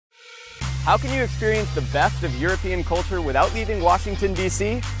How can you experience the best of European culture without leaving Washington,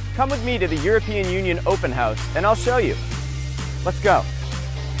 D.C.? Come with me to the European Union Open House, and I'll show you. Let's go.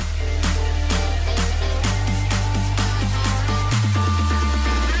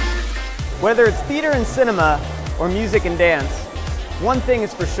 Whether it's theater and cinema, or music and dance, one thing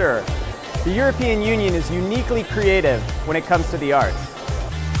is for sure. The European Union is uniquely creative when it comes to the arts.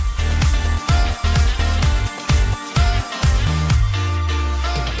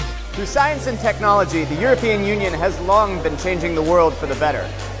 Through science and technology, the European Union has long been changing the world for the better.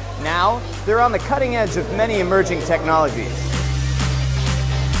 Now, they're on the cutting edge of many emerging technologies.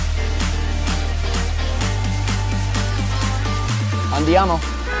 Andiamo.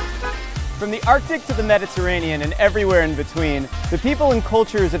 From the Arctic to the Mediterranean and everywhere in between, the people and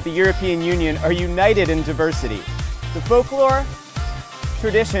cultures of the European Union are united in diversity. The folklore,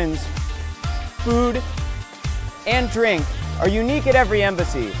 traditions, food, and drink are unique at every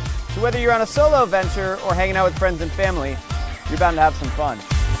embassy. So whether you're on a solo venture or hanging out with friends and family, you're bound to have some fun.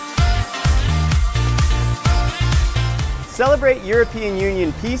 Celebrate European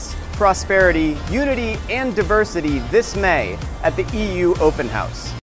Union peace, prosperity, unity, and diversity this May at the EU Open House.